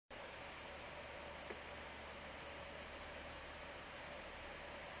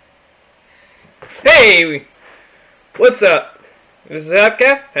Hey! What's up? This is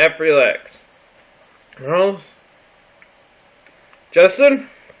half relax. Well, Justin?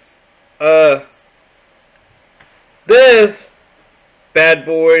 This bad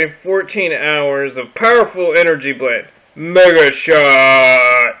boy, 14 hours of powerful energy blend. Mega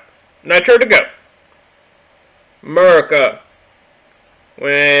shot! nitro2go. America.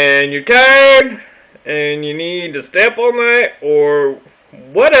 When you're tired and you need to stay up all night or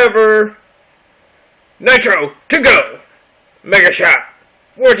whatever, nitro2go. Mega shot.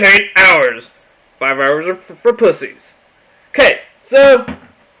 14 hours. 5 hours are for pussies. Okay, so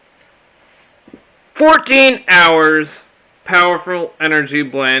 14 hours powerful energy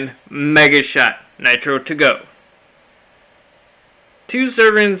blend mega shot nitro2go. 2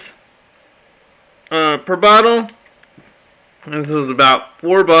 servings per bottle. This was about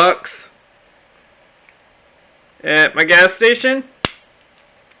 $4 at my gas station.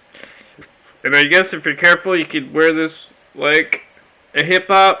 And I guess if you're careful, you could wear this like a hip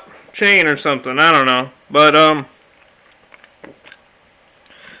hop chain or something. I don't know, but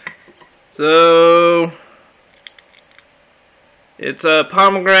so it's a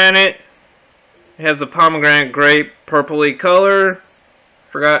pomegranate. It has a pomegranate grape purpley color.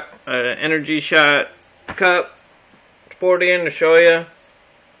 Forgot an energy shot cup to pour it in to show you.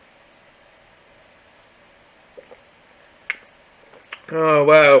 Oh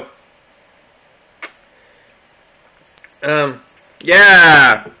wow.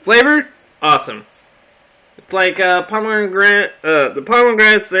 Yeah, flavor awesome. It's like pomegranate. The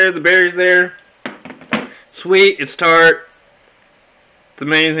pomegranate's there, the berries there. Sweet, it's tart. It's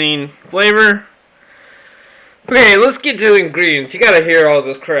amazing flavor. Okay, let's get to the ingredients. You gotta hear all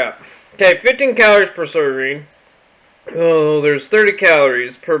this crap. Okay, 15 calories per serving. Oh, there's 30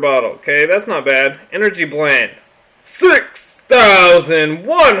 calories per bottle. Okay, that's not bad. Energy blend.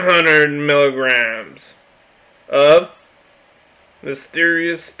 6,100 milligrams of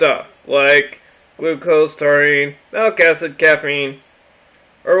mysterious stuff like glucose, taurine, milk acid, caffeine,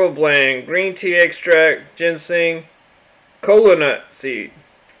 herbal blend, green tea extract, ginseng, cola nut seed.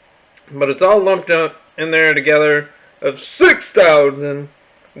 But it's all lumped up in there together of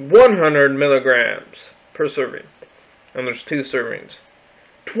 6,100 milligrams per serving. And there's 2 servings.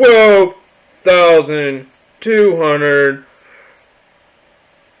 12,200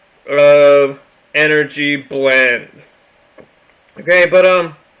 of energy blend. Okay, but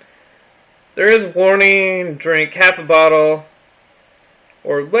there is warning: drink half a bottle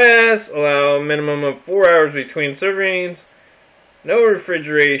or less. Allow a minimum of 4 hours between servings. No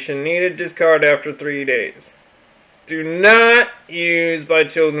refrigeration needed. Discard after 3 days. Do not use by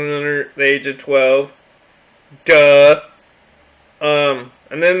children under the age of 12. Duh.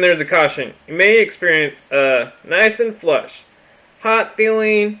 And then there's a caution. You may experience nice and flush, hot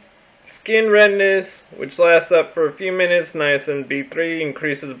feeling, skin redness, which lasts up for a few minutes. Niacin B3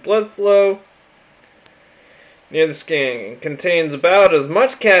 increases blood flow near the skin. It contains about as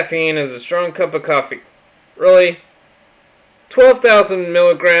much caffeine as a strong cup of coffee. Really? 12,000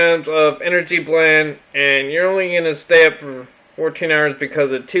 milligrams of energy blend, and you're only going to stay up for 14 hours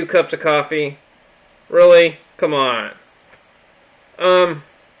because of 2 cups of coffee? Really? Come on.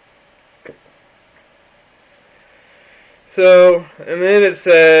 So, and then it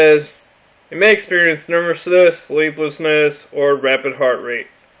says, you may experience nervousness, sleeplessness, or rapid heart rate.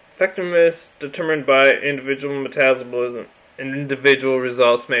 Effectiveness determined by individual metabolism. Individual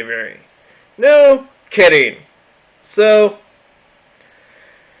results may vary. No kidding. So,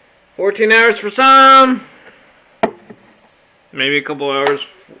 14 hours for some, maybe a couple hours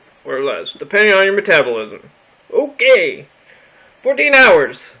or less, depending on your metabolism. Okay, 14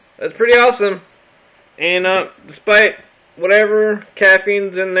 hours. That's pretty awesome. And despite whatever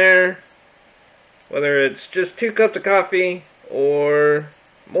caffeine's in there, whether it's just 2 cups of coffee or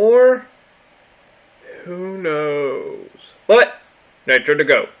more, who knows? But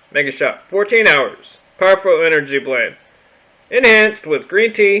nitro2go, mega shot, 14 hours, powerful energy blend, enhanced with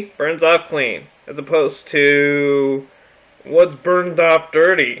green tea, burns off clean, as opposed to what's burned off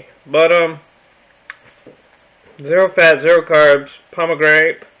dirty. But 0 fat, 0 carbs,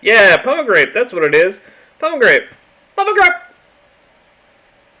 pomegranate. Yeah, pomegranate, that's what it is. Pomegranate. Pomegranate.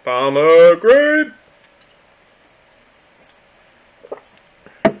 Pomegranate.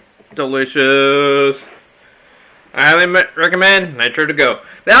 Delicious. I highly recommend nitro2go.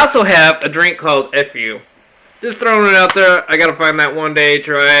 They also have a drink called FU. Just throwing it out there. I gotta find that one day,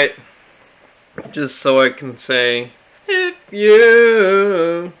 try it. Just so I can say,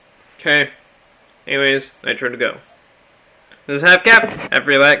 FU. Okay. Anyways, nitro2go. This is half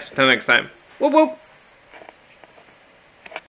relax. Till next time. Whoop whoop.